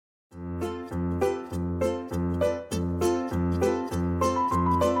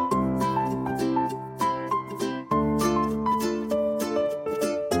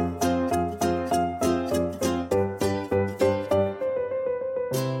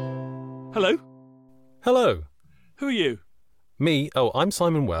Hello? Hello. Who are you? Me? Oh, I'm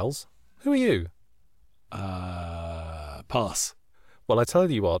Simon Wells. Who are you? Pass. Well, I tell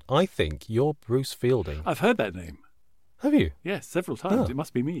you what, I think you're Bruce Fielding. I've heard that name. Have you? Yes, several times. Oh. It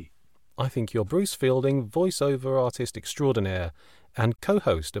must be me. I think you're Bruce Fielding, voiceover artist extraordinaire and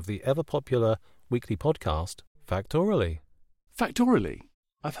co-host of the ever-popular weekly podcast, Factorially. Factorially?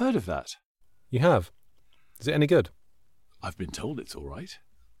 I've heard of that. You have? Is it any good? I've been told it's all right.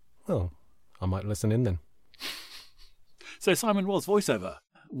 Well, I might listen in then. So Simon Wells, voiceover.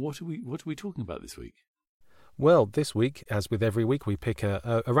 What are we talking about this week? Well, this week, as with every week, we pick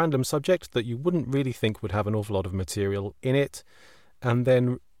a random subject that you wouldn't really think would have an awful lot of material in it, and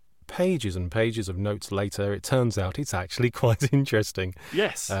then pages and pages of notes later, it turns out it's actually quite interesting.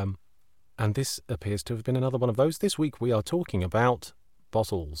 Yes. And this appears to have been another one of those. This week we are talking about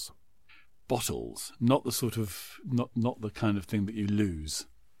bottles. Bottles, not the sort of not the kind of thing that you lose.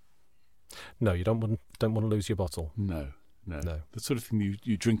 No, you don't want to lose your bottle. No. The sort of thing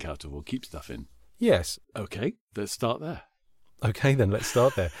you drink out of or keep stuff in. Yes. Okay, let's start there. Okay, then let's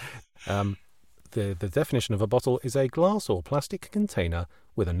start there. The definition of a bottle is a glass or plastic container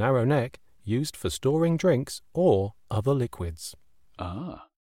with a narrow neck used for storing drinks or other liquids. Ah,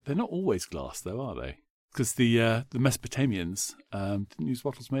 they're not always glass, though, are they? Because the Mesopotamians didn't use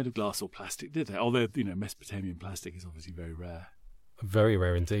bottles made of glass or plastic, did they? Although, Mesopotamian plastic is obviously very rare. Very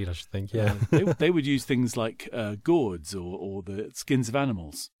rare indeed, I should think, yeah. They would use things like gourds or the skins of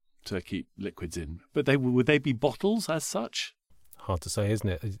animals to keep liquids in. But would they be bottles as such? Hard to say, isn't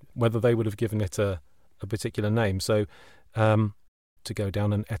it? Whether they would have given it a particular name. So to go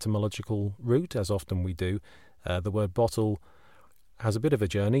down an etymological route, as often we do, the word bottle has a bit of a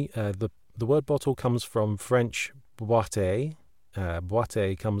journey. The word bottle comes from French boîte.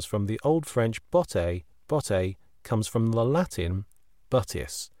 Boîte comes from the Old French botte. Botte comes from the Latin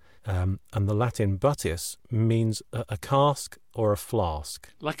buttis. And the Latin buttis means a cask or a flask.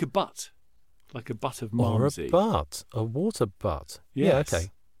 Like a butt of Or Malmsey. a butt, a water butt. Yes. Yeah,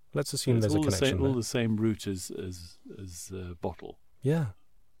 okay. Let's assume there's a connection there. All the same root as bottle. Yeah.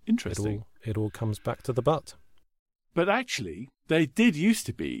 Interesting. It all comes back to the butt. But actually, they did used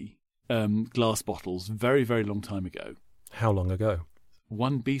to be glass bottles very, very long time ago. How long ago?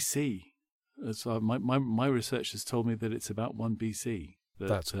 1 BC. So my research has told me that it's about 1 BC.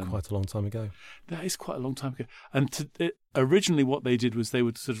 That's quite a long time ago. That is quite a long time ago. And originally what they did was they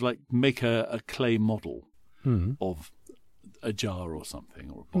would sort of like make a clay model of a jar or something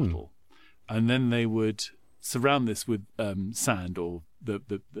or a bottle. And then they would surround this with sand or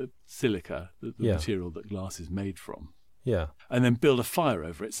the silica, the material that glass is made from. Yeah. And then build a fire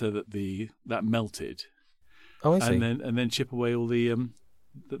over it so that that melted. Oh, I see. And then chip away all the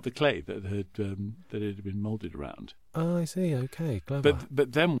clay that had been moulded around. Oh, I see. Okay, clever.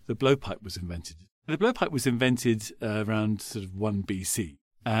 But then the blowpipe was invented. The blowpipe was invented around sort of 1 BC,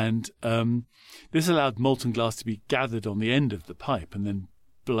 and this allowed molten glass to be gathered on the end of the pipe and then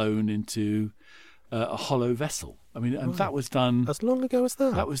blown into a hollow vessel. I mean, and that was done as long ago as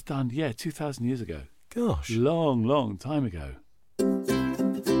that. That was done, 2,000 years ago. Gosh, long, long time ago.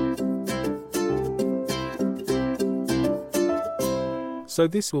 So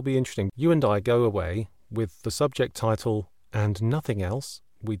this will be interesting. You and I go away with the subject title and nothing else.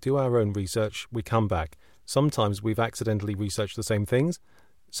 We do our own research. We come back. Sometimes we've accidentally researched the same things.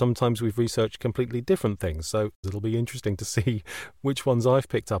 Sometimes we've researched completely different things. So it'll be interesting to see which ones I've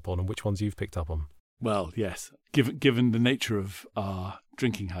picked up on and which ones you've picked up on. Well, yes. Given the nature of our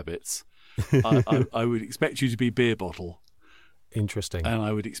drinking habits, I would expect you to be beer bottle. Interesting. And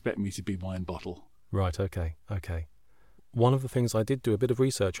I would expect me to be wine bottle. Right, okay. One of the things I did do a bit of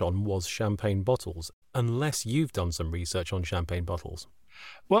research on was champagne bottles, unless you've done some research on champagne bottles.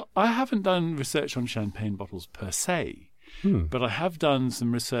 Well, I haven't done research on champagne bottles per se, but I have done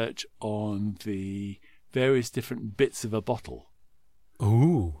some research on the various different bits of a bottle.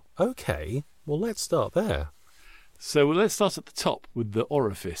 Ooh, okay. Well, let's start there. So let's start at the top with the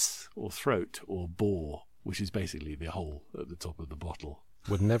orifice or throat or bore, which is basically the hole at the top of the bottle.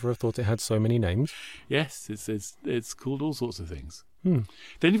 Would never have thought it had so many names. Yes, it's called all sorts of things. Then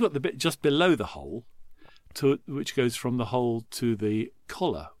you've got the bit just below the hole, which goes from the hole to the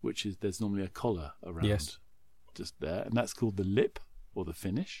collar, there's normally a collar around. Yes. Just there, and that's called the lip or the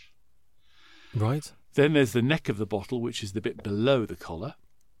finish. Right. Then there's the neck of the bottle, which is the bit below the collar.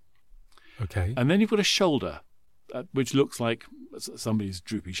 Okay. And then you've got a shoulder, which looks like somebody's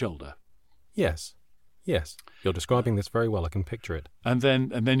droopy shoulder. Yes. You're describing this very well. I can picture it. And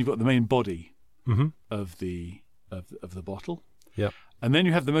then you've got the main body of the bottle. Yep. And then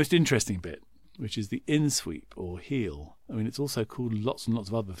you have the most interesting bit, which is the insweep or heel. I mean, it's also called lots and lots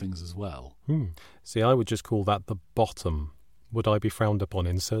of other things as well. See, I would just call that the bottom. Would I be frowned upon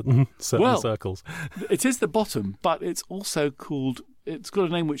in certain circles? It is the bottom, but it's also called. It's got a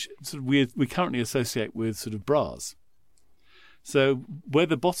name which sort of we currently associate with sort of bras. So where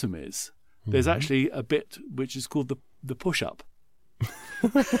the bottom is, there's actually a bit which is called the push-up.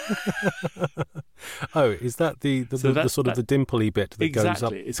 Oh, is that the sort of the dimply bit that goes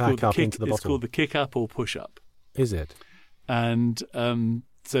up back up into the bottle? It's called the kick-up or push-up. Is it? And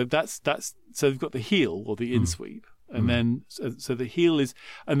so that's so we've got the heel or the insweep, and then so the heel is,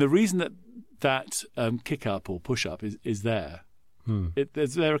 and the reason that kick-up or push-up is there.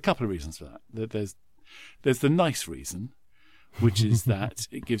 There are a couple of reasons for that. There's the nice reason, which is that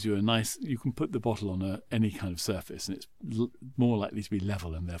it gives you you can put the bottle on any kind of surface, and it's more likely to be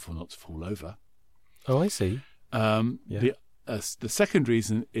level and therefore not to fall over. Oh, I see. The second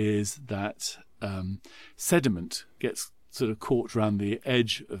reason is that sediment gets sort of caught around the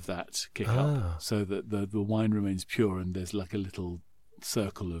edge of that kick-up, so that the wine remains pure, and there's like a little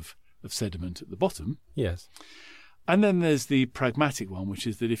circle of sediment at the bottom. Yes. And then there's the pragmatic one, which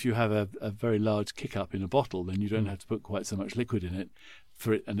is that if you have a very large kick-up in a bottle, then you don't have to put quite so much liquid in it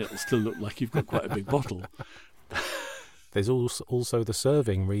and it'll still look like you've got quite a big bottle. There's also the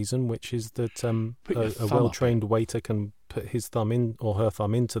serving reason, which is that a well-trained waiter can put his thumb in or her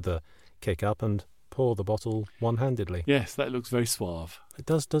thumb into the kick-up and pour the bottle one-handedly. Yes, that looks very suave. It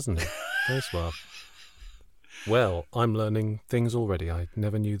does, doesn't it? Very suave. Well, I'm learning things already. I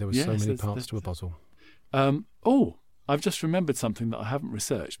never knew there were so many parts to a bottle. I've just remembered something that I haven't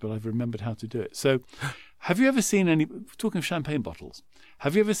researched, but I've remembered how to do it. So, have you ever seen talking of champagne bottles,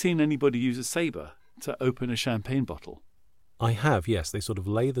 have you ever seen anybody use a sabre to open a champagne bottle? I have, yes. They sort of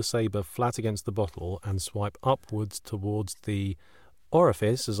lay the sabre flat against the bottle and swipe upwards towards the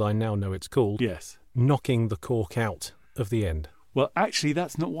orifice, as I now know it's called, yes, knocking the cork out of the end. Well, actually,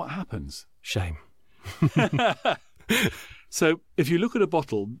 that's not what happens. Shame. So if you look at a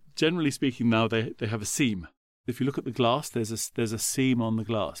bottle, generally speaking now, they have a seam. If you look at the glass, there's a seam on the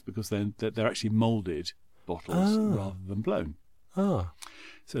glass because they're actually moulded bottles rather than blown.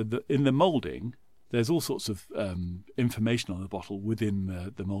 So in the moulding, there's all sorts of information on the bottle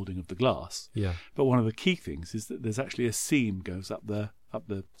within the moulding of the glass. Yeah. But one of the key things is that there's actually a seam goes up the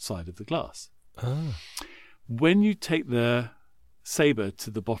side of the glass. When you take the sabre to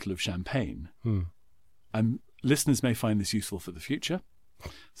the bottle of champagne, and listeners may find this useful for the future.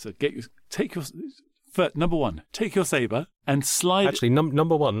 So number one, take your sabre and slide. Actually,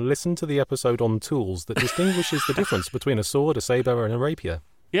 number one, listen to the episode on tools that distinguishes the difference between a sword, a sabre, and a rapier.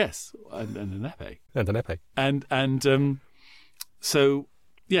 Yes, and an épée. And an épée. So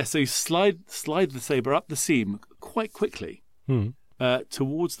you slide the sabre up the seam quite quickly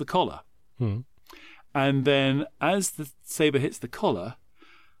towards the collar, and then as the sabre hits the collar,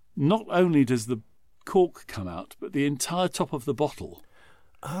 not only does the cork come out, but the entire top of the bottle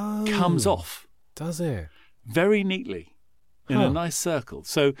comes off. Does it? Very neatly in a nice circle.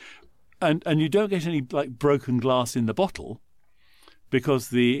 So, and you don't get any like broken glass in the bottle because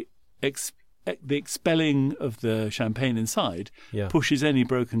the expelling of the champagne inside pushes any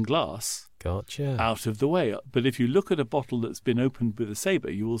broken glass out of the way. But if you look at a bottle that's been opened with a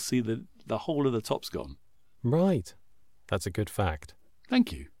sabre, you will see that the whole of the top's gone. Right. That's a good fact.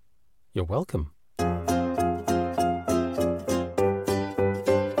 Thank you. You're welcome.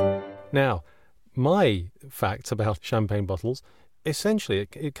 Now, my fact about champagne bottles, essentially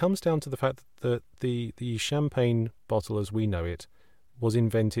it comes down to the fact that the champagne bottle as we know it was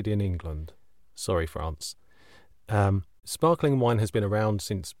invented in England. Sorry, France. Sparkling wine has been around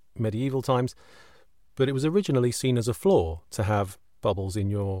since medieval times, but it was originally seen as a flaw to have bubbles in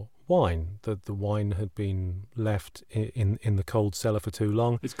your wine, that the wine had been left in the cold cellar for too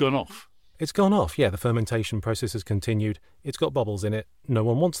long. It's gone off. It's gone off, yeah. The fermentation process has continued. It's got bubbles in it. No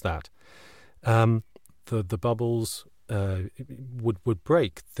one wants that. The bubbles would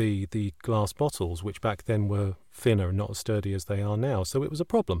break the glass bottles, which back then were thinner and not as sturdy as they are now. So it was a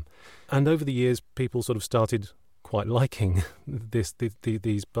problem. And over the years, people sort of started quite liking these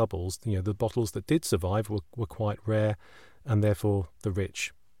bubbles. You know, the bottles that did survive were quite rare, and therefore the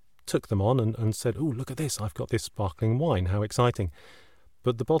rich took them on and said, "Oh, look at this! I've got this sparkling wine. How exciting!"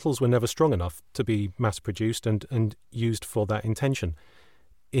 But the bottles were never strong enough to be mass-produced and used for that intention.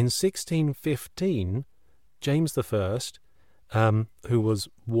 In 1615, James I, who was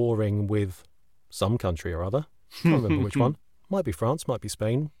warring with some country or other, I can't remember which one, might be France, might be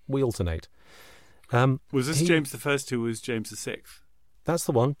Spain, we alternate. Was this James I who was James VI? That's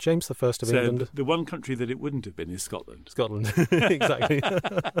the one. James I of England. The one country that it wouldn't have been is Scotland. Scotland, exactly.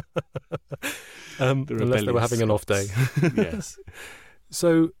 Unless they were having an off day. Yes.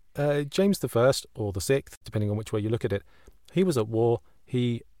 So James I, or the Sixth, depending on which way you look at it, he was at war.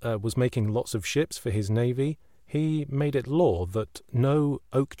 He was making lots of ships for his navy. He made it law that no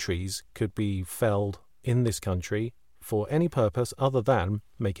oak trees could be felled in this country for any purpose other than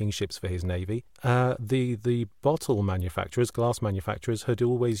making ships for his navy. The bottle manufacturers, glass manufacturers, had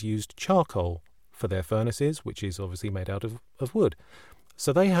always used charcoal for their furnaces, which is obviously made out of wood.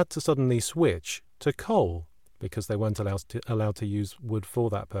 So they had to suddenly switch to coal because they weren't allowed to use wood for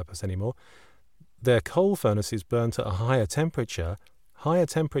that purpose anymore. Their coal furnaces burnt at a higher temperature. Higher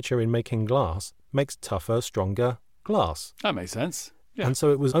temperature in making glass makes tougher, stronger glass. That makes sense. Yeah. And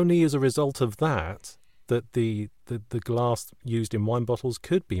so it was only as a result of that the glass used in wine bottles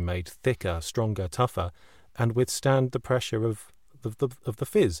could be made thicker, stronger, tougher, and withstand the pressure of the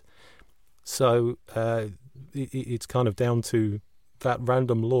fizz. So it's kind of down to that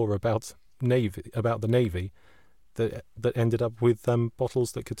random law about the navy that ended up with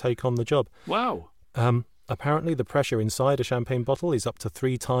bottles that could take on the job. Wow. Apparently, the pressure inside a champagne bottle is up to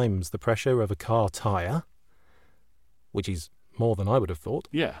 3 times the pressure of a car tyre, which is more than I would have thought.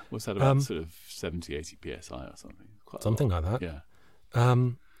 Yeah. What's that about? Sort of 70, 80 psi or something? Something like that. Yeah.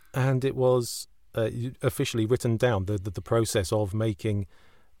 And it was officially written down. The process of making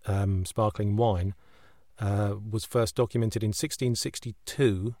sparkling wine was first documented in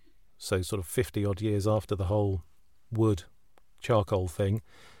 1662, so sort of 50-odd years after the whole wood charcoal thing,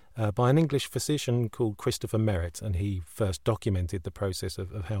 by an English physician called Christopher Merritt, and he first documented the process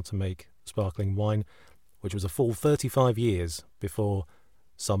of how to make sparkling wine, which was a full 35 years before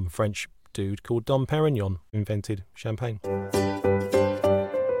some French dude called Dom Perignon invented champagne.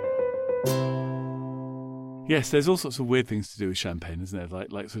 Yes, there's all sorts of weird things to do with champagne, isn't there?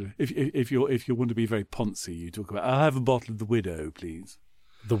 Like sort of if you want to be very poncy, you talk about, I'll have a bottle of the Widow, please.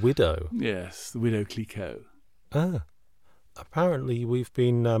 The Widow? Yes, the Widow Clicquot. Ah. Apparently, we've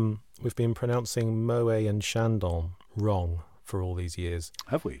been pronouncing Moet and Chandon wrong for all these years.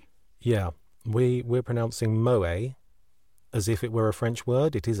 Have we? Yeah, we're pronouncing Moet as if it were a French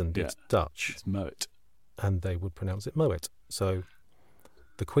word. It isn't. Yeah. It's Dutch. It's Moet, and they would pronounce it Moet. So,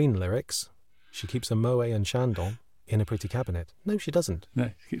 the Queen lyrics: she keeps a Moet and Chandon in a pretty cabinet. No, she doesn't.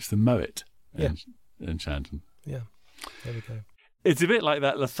 No, she keeps the Moet and Chandon. Yeah, there we go. It's a bit like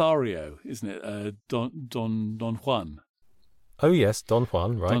that Lothario, isn't it? Don Juan. Oh yes, Don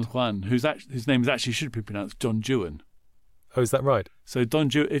Juan, right? Don Juan, his name should be pronounced Don Juan. Oh, is that right? So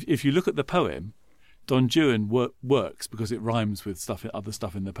Don Juan, if you look at the poem, Don Juan works because it rhymes with other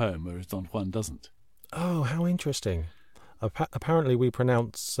stuff in the poem, whereas Don Juan doesn't. Oh, how interesting! Apparently, we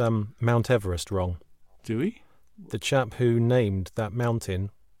pronounce Mount Everest wrong. Do we? The chap who named that mountain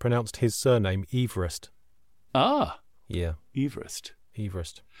pronounced his surname Everest. Ah, yeah, Everest.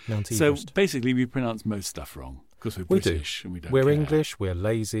 Mount Everest. So basically, we pronounce most stuff wrong. Because we're British and we don't We're care. English, we're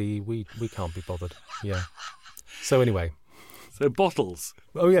lazy, we can't be bothered. Yeah. So anyway. So bottles.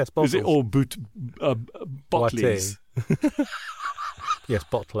 Oh yes, bottles. Is it all bottles? Yes,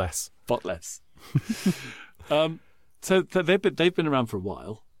 botless. Botless. So they've been around for a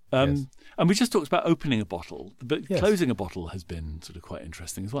while. Yes. And we just talked about opening a bottle, but closing a bottle has been sort of quite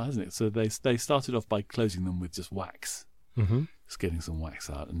interesting as well, hasn't it? So they started off by closing them with just wax. Mm-hmm. Just getting some wax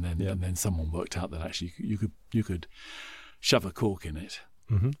out, and then someone worked out that actually you could shove a cork in it,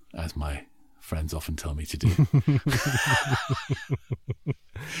 mm-hmm. as my friends often tell me to do.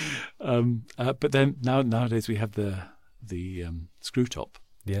 But then nowadays we have the screw top.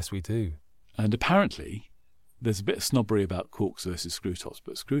 Yes, we do. And apparently there's a bit of snobbery about corks versus screw tops,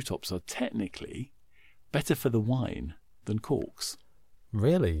 but screw tops are technically better for the wine than corks.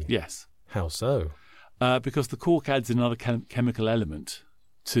 Really? Yes. How so? Because the cork adds another chemical element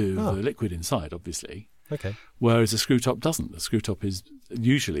to the liquid inside, obviously. Okay. Whereas a screw top doesn't. The screw top is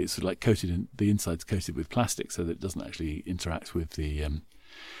usually it's sort of like the inside's coated with plastic, so that it doesn't actually interact with the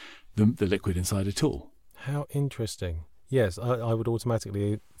liquid inside at all. How interesting. Yes, I would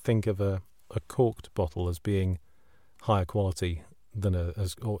automatically think of a corked bottle as being higher quality than at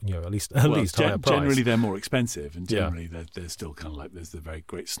least higher price. Generally, they're more expensive, and generally there's still kind of like there's the very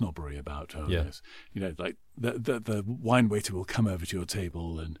great snobbery about like the wine waiter will come over to your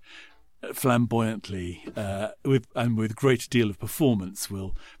table and flamboyantly with great deal of performance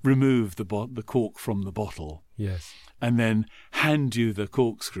will remove the cork from the bottle, yes, and then hand you the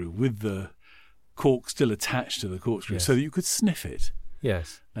corkscrew with the cork still attached to the corkscrew, so that you could sniff it,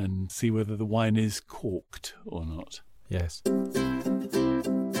 yes, and see whether the wine is corked or not. Yes.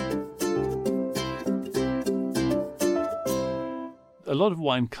 a lot of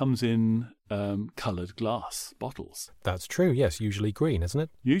wine comes in coloured glass bottles. That's true, yes, usually green, isn't it?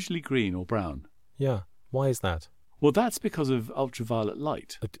 Usually green or brown. Yeah. Why is that? Well, that's because of ultraviolet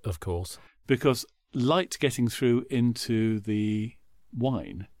light. Of course. Because light getting through into the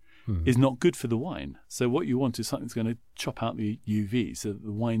wine is not good for the wine. So what you want is something that's going to chop out the UV so that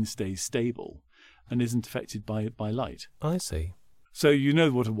the wine stays stable and isn't affected by light. I see. So you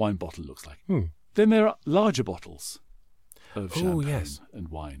know what a wine bottle looks like. Then there are larger bottles of champagne and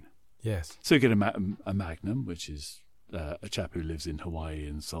wine. Yes. So you get a Magnum, which is a chap who lives in Hawaii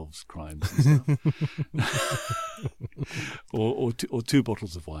and solves crimes and stuff. or 2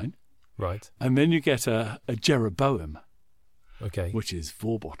 bottles of wine. Right. And then you get a Jeroboam, Okay. which is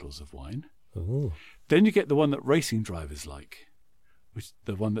 4 bottles of wine. Ooh. Then you get the one that racing drivers like, which is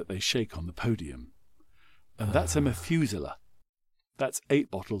the one that they shake on the podium. And that's a Methuselah. That's 8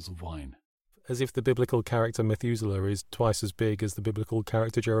 bottles of wine. As if the biblical character Methuselah is twice as big as the biblical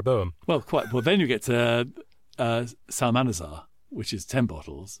character Jeroboam. Well, quite. Well, then you get Salmanazar, which is 10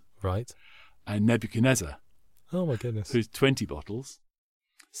 bottles. Right. And Nebuchadnezzar, Oh, my goodness. who's 20 bottles.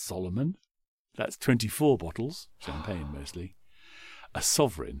 Solomon, that's 24 bottles, champagne mostly. A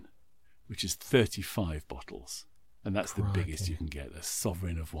Sovereign, which is 35 bottles. And that's the biggest you can get, a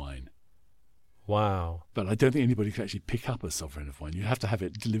Sovereign of wine. Wow. But I don't think anybody can actually pick up a Sovereign of wine. You have to have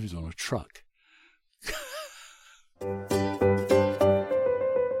it delivered on a truck.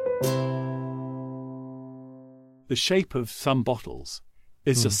 The shape of some bottles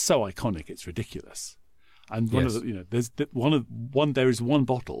is just so iconic, it's ridiculous. And one of the, there is one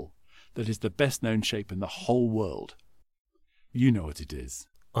bottle that is the best known shape in the whole world. You know what it is.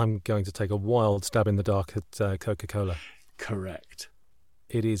 I'm going to take a wild stab in the dark at Coca-Cola. Correct.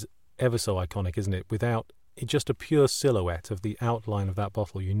 It is ever so iconic, isn't it? Without just a pure silhouette of the outline of that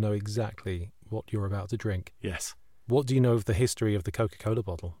bottle, you know exactly what you're about to drink. Yes. What do you know of the history of the Coca-Cola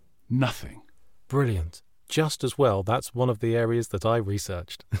bottle? Nothing. Brilliant. Just as well, that's one of the areas that I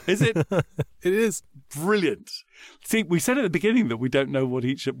researched. Is it? It is. Brilliant. See, we said at the beginning that we don't know what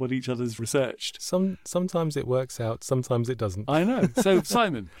each other's researched. Sometimes it works out, sometimes it doesn't. I know. So,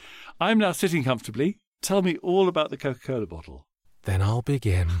 Simon, I'm now sitting comfortably. Tell me all about the Coca-Cola bottle. Then I'll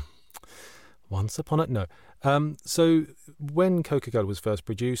begin. Once upon a... No. So when Coca-Cola was first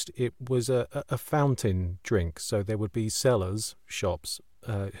produced, it was a fountain drink. So there would be sellers, shops,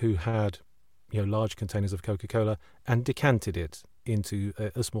 who had large containers of Coca-Cola and decanted it into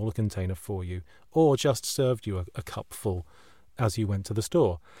a smaller container for you, or just served you a cup full as you went to the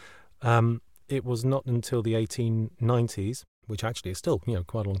store. It was not until the 1890s, which actually is still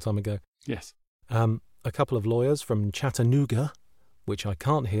quite a long time ago. Yes. A couple of lawyers from Chattanooga, which I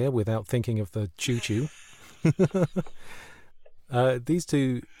can't hear without thinking of the choo-choo. These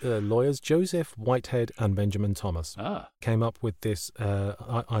 2 lawyers, Joseph Whitehead and Benjamin Thomas, came up with this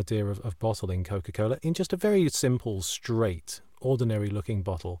idea of bottling Coca-Cola in just a very simple, straight, ordinary-looking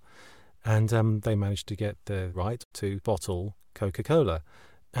bottle. And they managed to get the right to bottle Coca-Cola.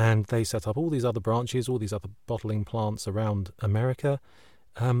 And they set up all these other branches, all these other bottling plants around America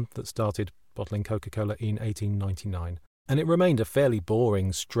that started bottling Coca-Cola in 1899. And it remained a fairly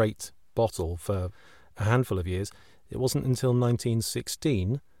boring, straight bottle for a handful of years. It wasn't until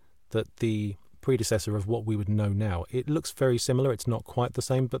 1916 that the predecessor of what we would know now, it looks very similar, it's not quite the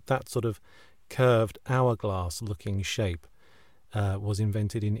same, but that sort of curved hourglass-looking shape was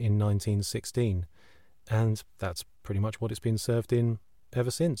invented in 1916. And that's pretty much what it's been served in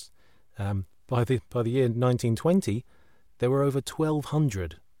ever since. By the year 1920, there were over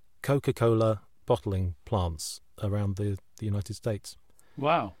 1,200 Coca-Cola bottling plants around the United States.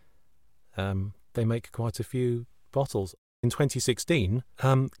 Wow. They make quite a few bottles. In 2016,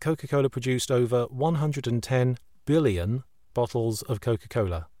 Coca-Cola produced over 110 billion bottles of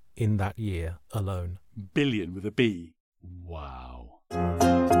Coca-Cola in that year alone. Billion with a B. Wow.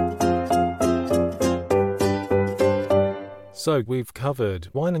 So we've covered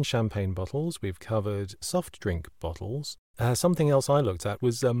wine and champagne bottles, we've covered soft drink bottles. Something else I looked at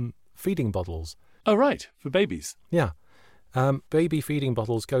was feeding bottles. Oh, right, for babies. Yeah. Baby feeding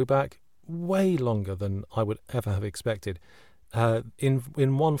bottles go back way longer than I would ever have expected. In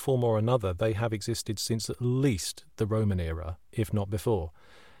one form or another, they have existed since at least the Roman era, if not before.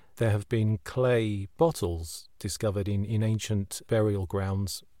 There have been clay bottles discovered in ancient burial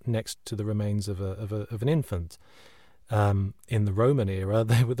grounds next to the remains of an infant. In the Roman era,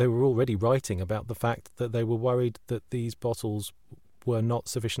 they were already writing about the fact that they were worried that these bottles were not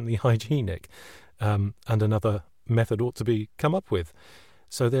sufficiently hygienic, and another method ought to be come up with.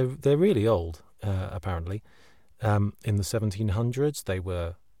 So they're really old, apparently. In the 1700s, they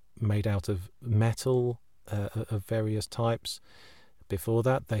were made out of metal of various types. Before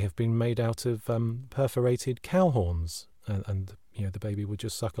that, they have been made out of perforated cow horns, and the baby would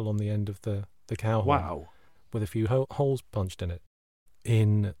just suckle on the end of the cow horn. Wow. With a few holes punched in it.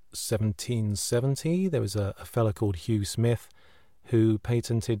 In 1770, there was a fella called Hugh Smith who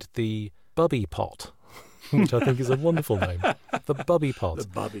patented the bubby pot, which I think is a wonderful name. The bubby pot. The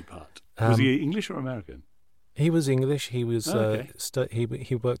bubby pot. Was he English or American? He was English. He was Okay.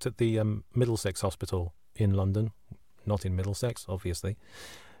 he worked at the Middlesex Hospital in London, not in Middlesex, obviously.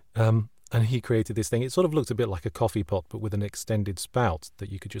 And he created this thing. It sort of looked a bit like a coffee pot, but with an extended spout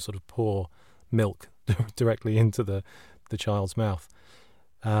that you could just sort of pour milk directly into the child's mouth.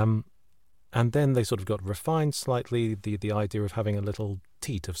 And then they sort of got refined slightly. The idea of having a little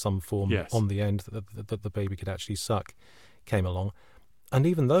teat of some form on the end that the baby could actually suck came along. And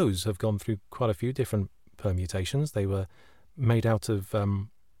even those have gone through quite a few different permutations. They were made out of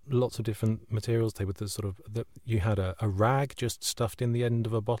lots of different materials. They were you had a rag just stuffed in the end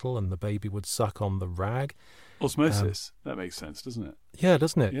of a bottle, and the baby would suck on the rag. Osmosis. That makes sense, doesn't it? Yeah,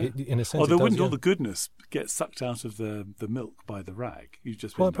 doesn't it? Yeah. In a sense, Although it does, wouldn't all the goodness get sucked out of the milk by the rag? You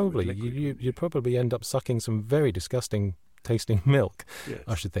just well, probably. You'd probably end up sucking some very disgusting tasting milk, yes.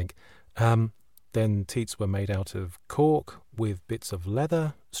 I should think. Then teats were made out of cork with bits of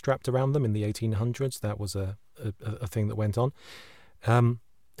leather strapped around them in the 1800s. That was a thing that went on.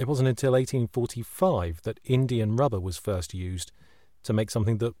 It wasn't until 1845 that Indian rubber was first used to make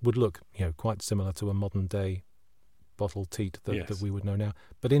something that would look, quite similar to a modern day bottle teat that we would know now.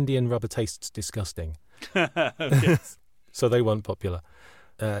 But Indian rubber tastes disgusting. Yes. So they weren't popular.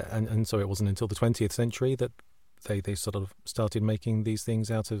 And so it wasn't until the 20th century that they sort of started making these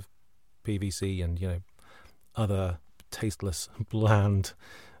things out of PVC and, other tasteless, bland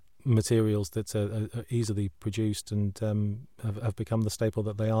materials that are easily produced and have become the staple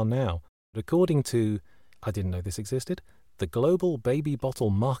that they are now. But according to, I didn't know this existed, the global baby bottle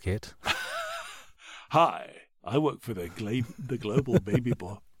market. Hi, I work for the global baby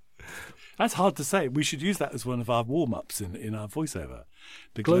bottle. That's hard to say. We should use that as one of our warm-ups in our voiceover.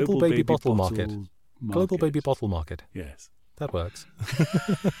 The global baby bottle market. Global baby bottle market. Yes. That works.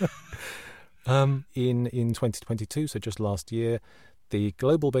 In 2022, so just last year, the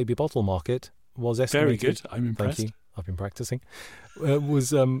global baby bottle market was estimated. Very good. I'm impressed. Thank you. I've been practicing.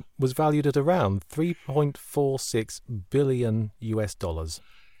 Was valued at around $3.46 billion US.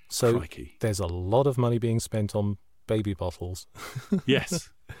 So Crikey. There's a lot of money being spent on baby bottles. Yes.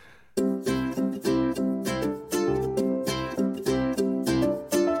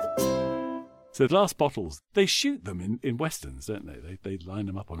 So glass bottles, they shoot them in westerns, don't they? They line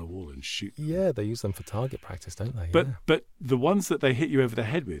them up on a wall and shoot them. Yeah, they use them for target practice, don't they? But the ones that they hit you over the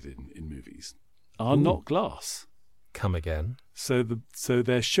head with in movies are not glass. Come again. So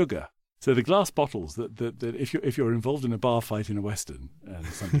they're sugar. So the glass bottles that if you're involved in a bar fight in a western and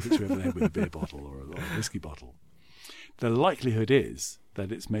somebody hits you over the head with a beer bottle or a whiskey bottle, the likelihood is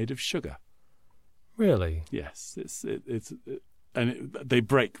that it's made of sugar. Really? Yes, they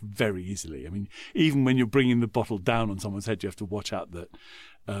break very easily. I mean, even when you're bringing the bottle down on someone's head, you have to watch out that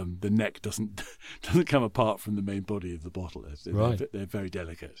the neck doesn't come apart from the main body of the bottle. They're very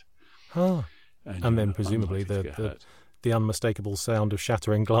delicate. Ah. And then presumably the unmistakable sound of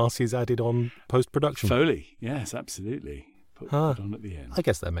shattering glass is added on post-production. Foley, yes, absolutely. Put on at the end. I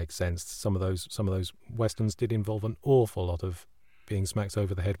guess that makes sense. Some of those westerns did involve an awful lot of being smacked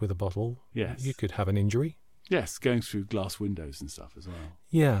over the head with a bottle. Yes. You could have an injury. Yes, going through glass windows and stuff as well.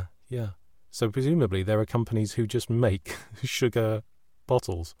 Yeah. So presumably there are companies who just make sugar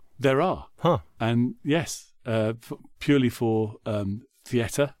bottles. There are. Huh. And yes, purely for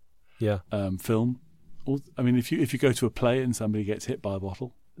theatre. Yeah. Film. I mean, if you go to a play and somebody gets hit by a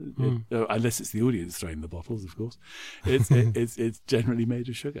bottle, unless it's the audience throwing the bottles, of course, it's generally made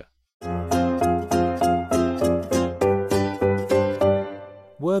of sugar.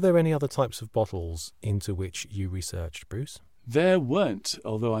 Were there any other types of bottles into which you researched, Bruce? There weren't,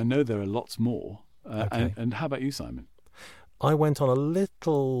 although I know there are lots more. Okay. And how about you, Simon? I went on a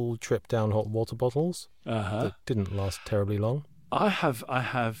little trip down hot water bottles that didn't last terribly long. I have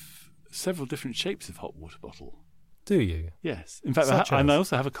several different shapes of hot water bottle. Do you? Yes. In fact, I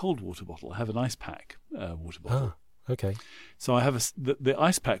also have a cold water bottle. I have an ice pack water bottle. Ah, okay. So I have the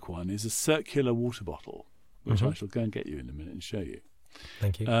ice pack one is a circular water bottle, which I shall go and get you in a minute and show you.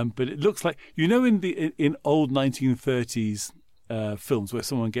 Thank you. But it looks like, in old 1930s films where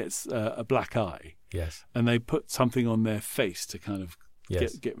someone gets a black eye. Yes. And they put something on their face to kind of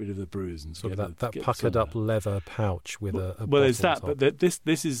get rid of the bruise and sort of that puckered up leather pouch with a well, there's that, but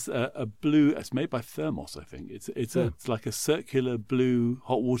this is a blue. It's made by Thermos, I think. It's like a circular blue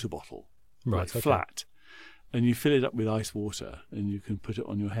hot water bottle, right? Like flat, and you fill it up with ice water, and you can put it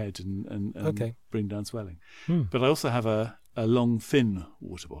on your head and bring down swelling. But I also have a long, thin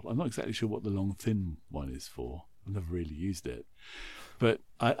water bottle. I'm not exactly sure what the long, thin one is for. I've never really used it. But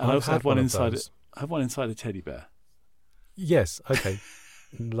I also have one inside it. I have one inside a teddy bear. Yes, okay.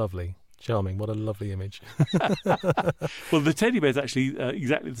 Lovely. Charming. What a lovely image. Well, the teddy bear is actually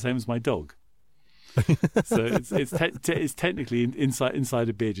exactly the same as my dog. So it's technically inside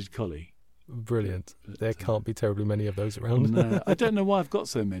a bearded collie. Brilliant. But there can't be terribly many of those around. No, I don't know why I've got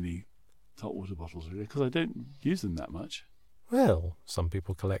so many hot water bottles, really, because I don't use them that much. Well, some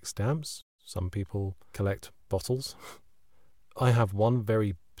people collect stamps. Some people collect bottles. I have one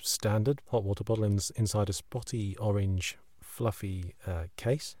very standard hot water bottle inside a spotty orange fluffy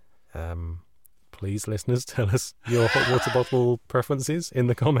case. Please, listeners, tell us your hot water bottle preferences in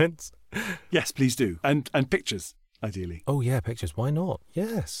the comments. Yes, please do. And pictures, ideally. Oh, yeah, pictures. Why not?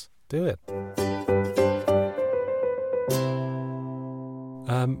 Yes, do it.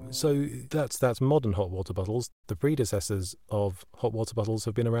 So that's modern hot water bottles. The predecessors of hot water bottles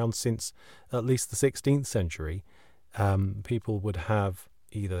have been around since at least the 16th century. People would have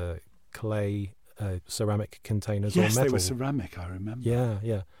either clay, ceramic containers or metal. Yes, they were ceramic, I remember.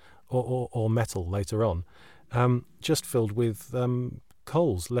 Yeah. Or metal later on, just filled with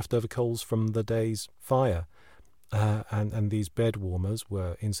coals, leftover coals from the day's fire. And these bed warmers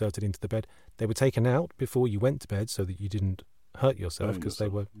were inserted into the bed. They were taken out before you went to bed so that you didn't hurt yourself because they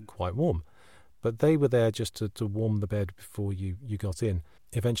were quite warm. But they were there just to warm the bed before you got in.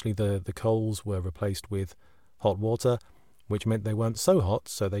 Eventually the coals were replaced with hot water, which meant they weren't so hot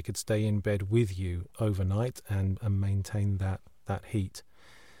so they could stay in bed with you overnight and maintain that heat.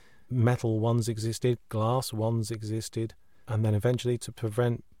 Metal ones existed, glass ones existed, and then eventually to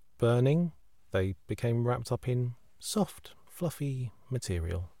prevent burning, they became wrapped up in soft, fluffy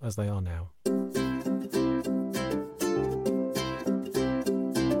material, as they are now.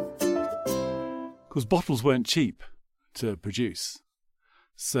 Because bottles weren't cheap to produce,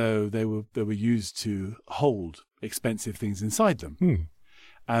 so they were used to hold expensive things inside them.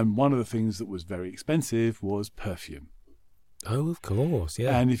 And one of the things that was very expensive was perfume. Oh, of course,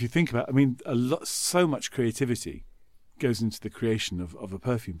 yeah. And if you think about, so much creativity goes into the creation of a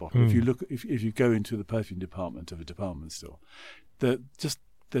perfume bottle. If you go into the perfume department of a department store, the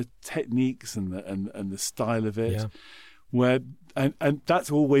techniques and the style of it, and that's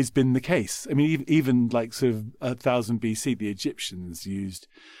always been the case. I mean, even like sort of 1000 BC, the Egyptians used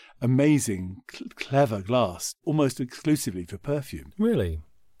amazing, clever glass almost exclusively for perfume. Really?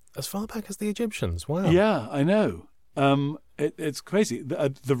 As far back as the Egyptians? Wow. Yeah, I know. It's crazy.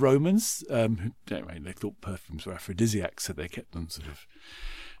 The Romans, they thought perfumes were aphrodisiacs, so they kept them sort of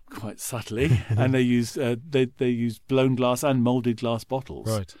quite subtly, and they used blown glass and molded glass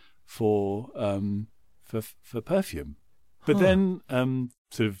bottles for perfume. But then,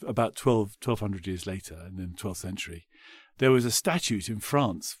 sort of about 1200 years later, in the 12th century, there was a statute in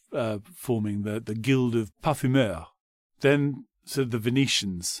France forming the Guild of Parfumeurs. Then. So the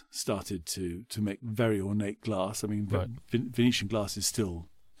Venetians started to make very ornate glass. I mean, Venetian glass is still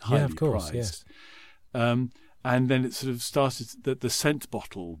highly prized. Yes. And then it sort of started that the scent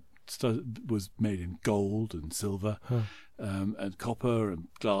bottle was made in gold and silver, and copper and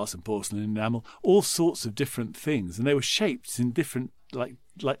glass and porcelain and enamel, all sorts of different things, and they were shaped in different like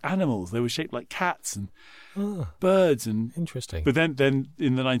animals. They were shaped like cats and birds and interesting. But then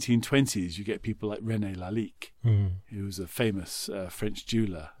in the 1920s, you get people like René Lalique, who was a famous French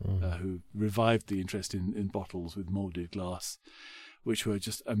jeweler who revived the interest in bottles with molded glass, which were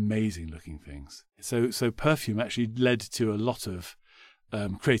just amazing looking things. So perfume actually led to a lot of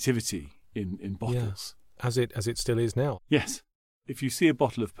creativity in bottles, as it still is now. Yes, if you see a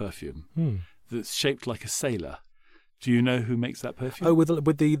bottle of perfume that's shaped like a sailor. Do you know who makes that perfume? Oh, with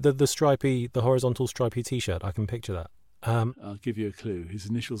the stripy, the horizontal stripy T-shirt, I can picture that. I'll give you a clue. His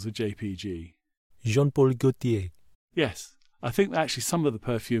initials are JPG. Jean-Paul Gaultier. Yes, I think actually some of the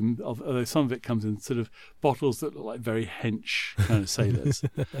perfume, although some of it comes in sort of bottles that look like very hench kind of sailors.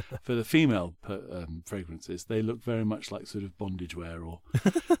 For the female fragrances, they look very much like sort of bondage wear or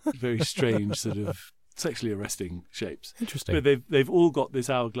very strange sort of sexually arresting shapes. Interesting. But they've all got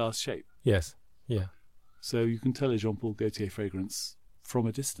this hourglass shape. Yes. Yeah. So you can tell a Jean-Paul Gaultier fragrance from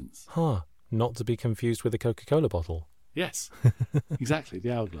a distance. Not to be confused with a Coca-Cola bottle. Yes, exactly,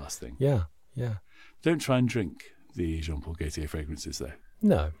 the hourglass thing. Yeah. Don't try and drink the Jean-Paul Gaultier fragrances, though.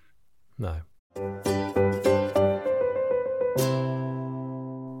 No.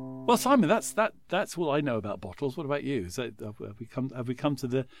 Well, Simon, that's all I know about bottles. What about you? Have we come to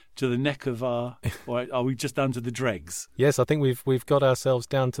the neck of our, or are we just down to the dregs? Yes, I think we've got ourselves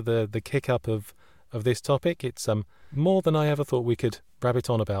down to the kick up of of this topic. It's more than I ever thought we could rabbit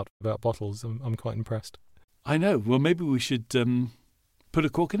on about bottles. I'm quite impressed. I know. Well, maybe we should put a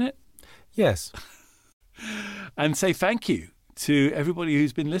cork in it? Yes. And say thank you to everybody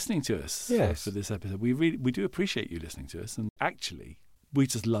who's been listening to us Yes. for this episode. We do appreciate you listening to us. And actually, we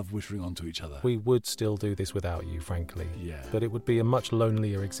just love whispering onto each other. We would still do this without you, frankly. Yeah. But it would be a much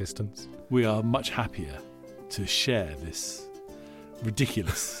lonelier existence. We are much happier to share this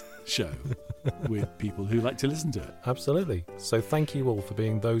ridiculous show with people who like to listen to it. Absolutely. So thank you all for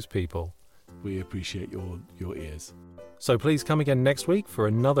being those people. We appreciate your ears. So please come again next week for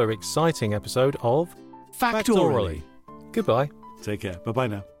another exciting episode of Factorially. Goodbye. Take care. Bye-bye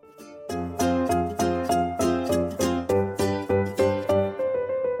now.